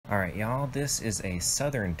Alright y'all, this is a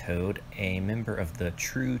southern toad, a member of the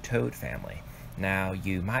true toad family. Now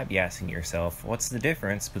you might be asking yourself, what's the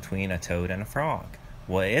difference between a toad and a frog?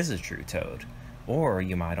 What is a true toad? Or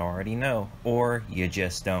you might already know, or you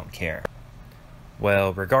just don't care.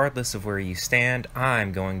 Well, regardless of where you stand,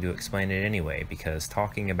 I'm going to explain it anyway, because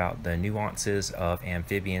talking about the nuances of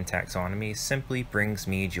amphibian taxonomy simply brings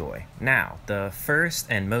me joy. Now, the first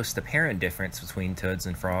and most apparent difference between toads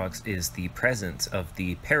and frogs is the presence of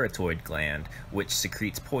the parotoid gland, which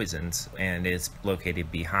secretes poisons and is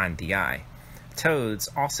located behind the eye. Toads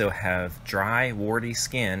also have dry, warty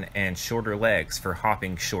skin and shorter legs for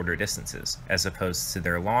hopping shorter distances, as opposed to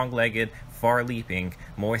their long-legged, far-leaping,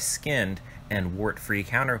 moist-skinned, and wart-free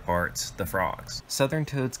counterparts, the frogs. Southern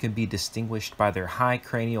toads can be distinguished by their high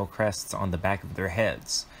cranial crests on the back of their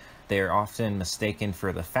heads. They are often mistaken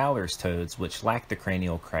for the Fowler's toads, which lack the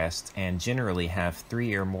cranial crest and generally have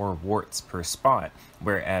 3 or more warts per spot,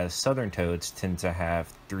 whereas southern toads tend to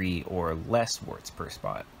have 3 or less warts per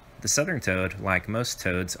spot. The southern toad, like most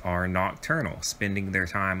toads, are nocturnal, spending their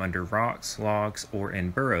time under rocks, logs, or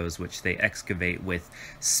in burrows which they excavate with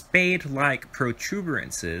spade-like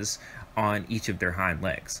protuberances on each of their hind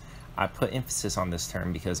legs. I put emphasis on this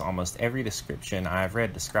term because almost every description I've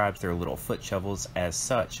read describes their little foot shovels as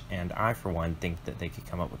such, and I for one think that they could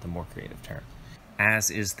come up with a more creative term.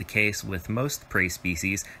 As is the case with most prey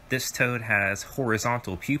species, this toad has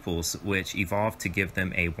horizontal pupils which evolved to give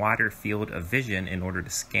them a wider field of vision in order to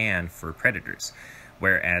scan for predators,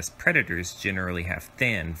 whereas predators generally have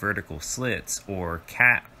thin vertical slits or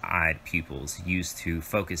cat-eyed pupils used to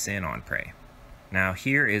focus in on prey. Now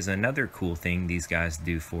here is another cool thing these guys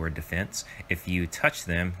do for defense. If you touch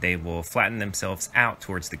them, they will flatten themselves out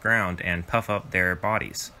towards the ground and puff up their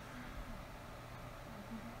bodies.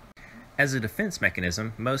 As a defense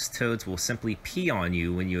mechanism, most toads will simply pee on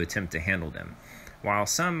you when you attempt to handle them. While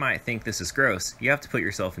some might think this is gross, you have to put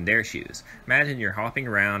yourself in their shoes. Imagine you're hopping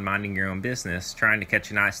around minding your own business, trying to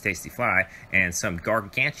catch a nice tasty fly, and some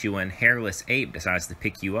gargantuan hairless ape decides to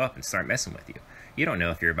pick you up and start messing with you. You don't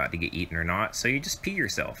know if you're about to get eaten or not, so you just pee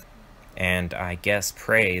yourself. And I guess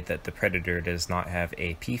pray that the predator does not have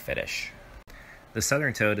a pee fetish. The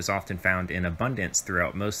southern toad is often found in abundance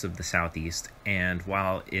throughout most of the southeast, and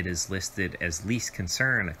while it is listed as least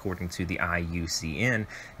concern according to the IUCN,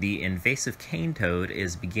 the invasive cane toad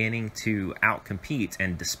is beginning to outcompete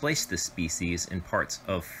and displace this species in parts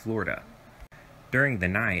of Florida. During the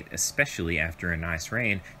night, especially after a nice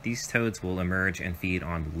rain, these toads will emerge and feed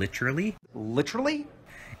on literally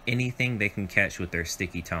anything they can catch with their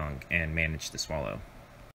sticky tongue and manage to swallow.